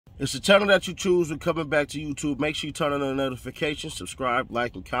It's the channel that you choose when coming back to YouTube. Make sure you turn on the notifications, subscribe,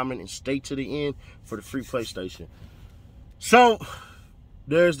 like, and comment, and stay to the end for the free PlayStation. So,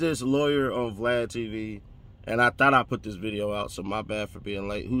 there's this lawyer on Vlad TV, and I thought I put this video out, so my bad for being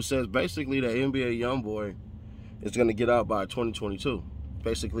late, who says basically that NBA YoungBoy is going to get out by 2022.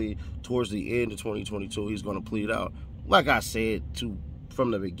 Basically, towards the end of 2022, he's going to plead out. Like I said from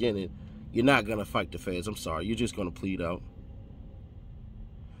the beginning, you're not going to fight the feds. I'm sorry. You're just going to plead out.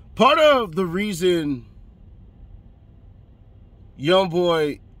 Part of the reason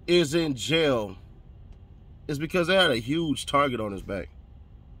YoungBoy is in jail is because they had a huge target on his back.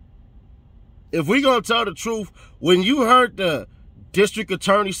 If we gonna tell the truth, when you heard the district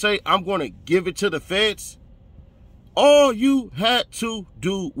attorney say, I'm gonna give it to the feds, all you had to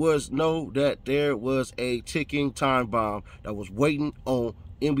do was know that there was a ticking time bomb that was waiting on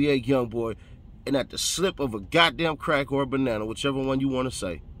NBA YoungBoy, and at the slip of a goddamn crack or a banana, whichever one you want to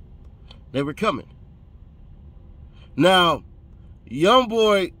say, they were coming. Now,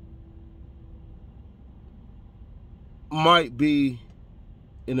 YoungBoy might be,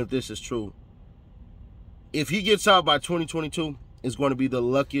 and if this is true, if he gets out by 2022, is going to be the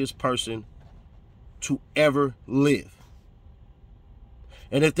luckiest person to ever live.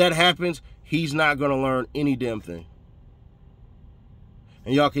 And if that happens, he's not going to learn any damn thing.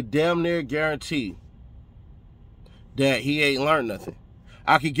 And y'all could damn near guarantee that he ain't learned nothing.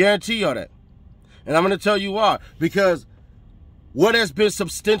 I can guarantee y'all that. And I'm going to tell you why. Because what has been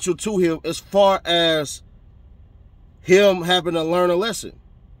substantial to him as far as him having to learn a lesson.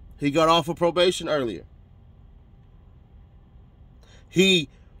 He got off of probation earlier. He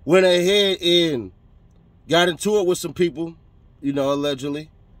went ahead and got into it with some people, you know, allegedly.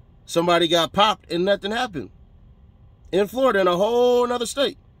 Somebody got popped and nothing happened. In Florida, in a whole other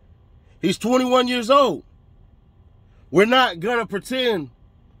state. He's 21 years old. We're not going to pretend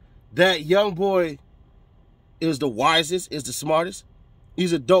that YoungBoy is the wisest, is the smartest.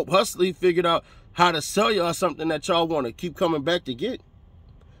 He's a dope hustler. He figured out how to sell y'all something that y'all want to keep coming back to get.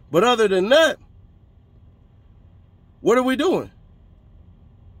 But other than that, what are we doing?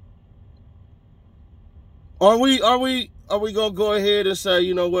 Are we gonna go ahead and say,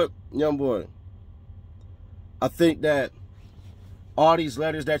 you know what, YoungBoy, I think that all these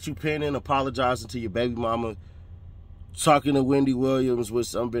letters that you pen in, apologizing to your baby mama, talking to Wendy Williams with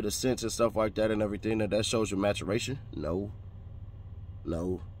some bit of sense and stuff like that and everything, that shows your maturation? No.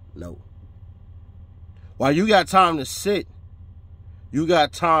 No. No. While you got time to sit, you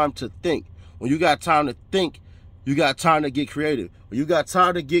got time to think. When you got time to think, you got time to get creative. When you got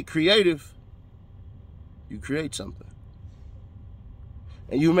time to get creative, you create something.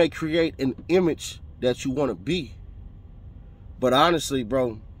 And you may create an image that you want to be. But honestly,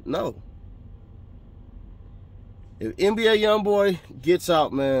 bro, no. If NBA YoungBoy gets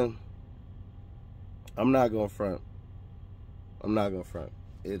out, man, I'm not going to front. I'm not going to front.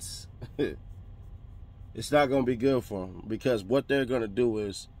 It's not going to be good for him, because what they're going to do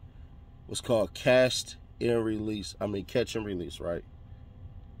is what's called catch and release, right?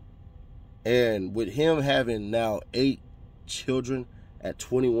 And with him having now 8 children at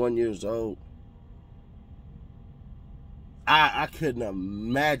 21 years old, I couldn't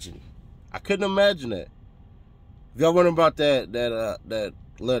imagine. I couldn't imagine that. If y'all wondering about that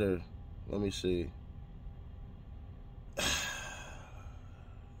letter, let me see.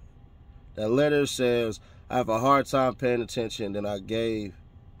 That letter says, I have a hard time paying attention, then I didn't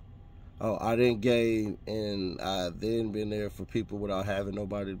give, and I then been there for people without having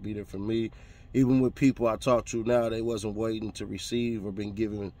nobody to be there for me. Even with people I talk to now, they wasn't waiting to receive or been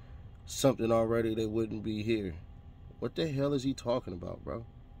given something already, they wouldn't be here. What the hell is he talking about, bro?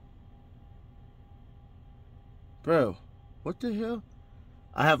 Bro, what the hell?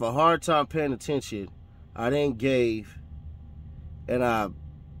 I have a hard time paying attention. I didn't gave, and I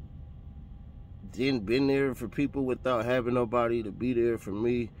didn't been there for people without having nobody to be there for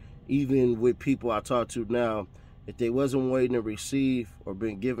me. Even with people I talk to now, if they wasn't waiting to receive or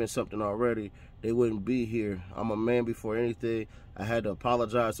been given something already, they wouldn't be here. I'm a man before anything. I had to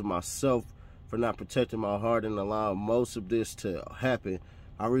apologize to myself for not protecting my heart and allowing most of this to happen.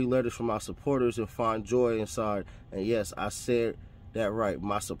 I read letters from my supporters and find joy inside. And yes, I said that right.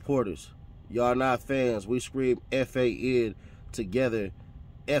 My supporters. Y'all not fans. We scream F-A-N together.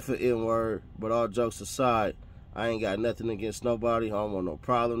 F-A-N word. But all jokes aside, I ain't got nothing against nobody. I don't want no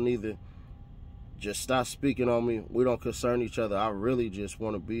problem neither. Just stop speaking on me. We don't concern each other. I really just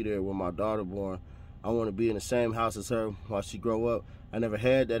want to be there when my daughter born. I want to be in the same house as her while she grow up. I never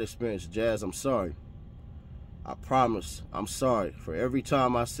had that experience. Jazz, I'm sorry. I promise I'm sorry for every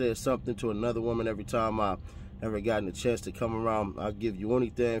time I said something to another woman, every time I ever gotten a chance to come around, I'll give you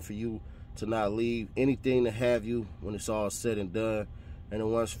anything for you to not leave, anything to have you when it's all said and done. And the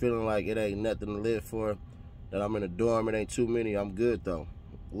ones feeling like it ain't nothing to live for, that I'm in a dorm, it ain't too many, I'm good though.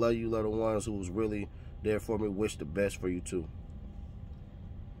 Love you, love the ones who was really there for me, wish the best for you too.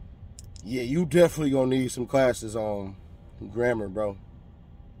 Yeah, you definitely gonna need some classes on grammar, bro.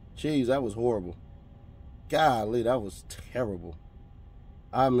 Jeez, that was horrible. Golly, that was terrible.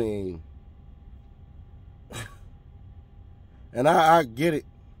 I mean, and I get it.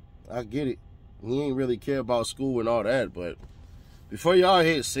 I get it. He ain't really care about school and all that, but before y'all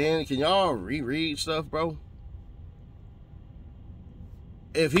hit send, can y'all reread stuff, bro?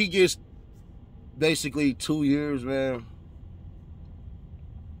 If he gets basically 2 years, man,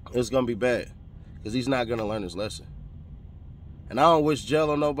 it's going to be bad because he's not going to learn his lesson. And I don't wish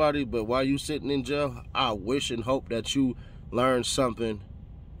jail on nobody, but while you sitting in jail, I wish and hope that you learn something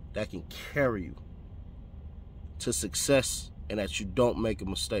that can carry you to success and that you don't make a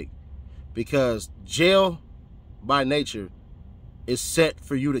mistake. Because jail, by nature, is set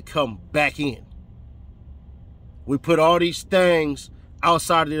for you to come back in. We put all these things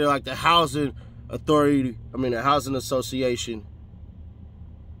outside of there, like the housing authority, the housing association.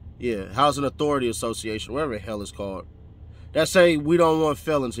 Yeah, housing authority association, whatever the hell it's called. That say we don't want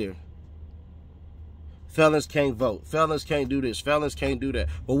felons here. Felons can't vote. Felons can't do this. Felons can't do that.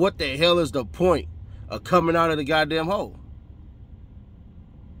 But what the hell is the point of coming out of the goddamn hole?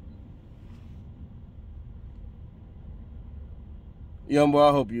 Young boy,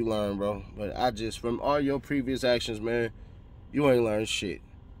 I hope you learn, bro. But from all your previous actions, man, you ain't learned shit.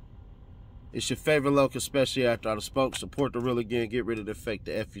 It's your favorite local, especially after I spoke. Support the real again. Get rid of the fake,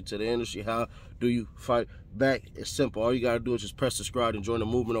 the F you to the industry. How do you fight back? It's simple. All you got to do is just press subscribe and join the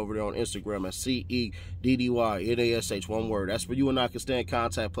movement over there on Instagram at CEDDYNASH, one word. That's where you and I can stay in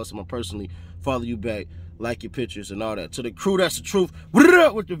contact. Plus, I'm going to personally follow you back, like your pictures and all that. To the crew, that's the truth. With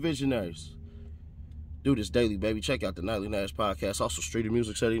the visionaries. Do this daily, baby. Check out the Nightly Nash podcast. Also, Street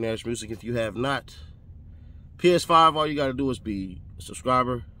Music, Steady Nash Music. If you have not, PS5, all you got to do is be a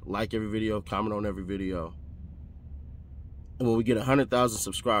subscriber, like every video, comment on every video. And when we get 100,000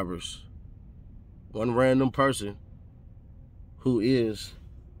 subscribers, one random person who is,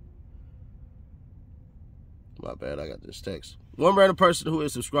 my bad, I got this text. One random person who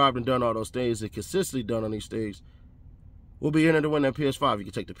is subscribed and done all those things and consistently done on these things will be entered to win that PS5. You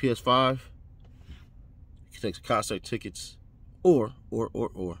can take the PS5, you can take the concert tickets, or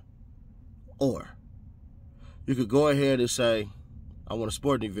you could go ahead and say, I want a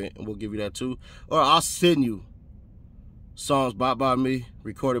sporting event, and we'll give you that too. Or I'll send you songs bought by me,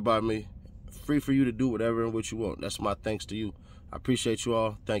 recorded by me, free for you to do whatever and what you want. That's my thanks to you. I appreciate you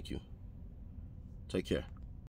all. Thank you. Take care.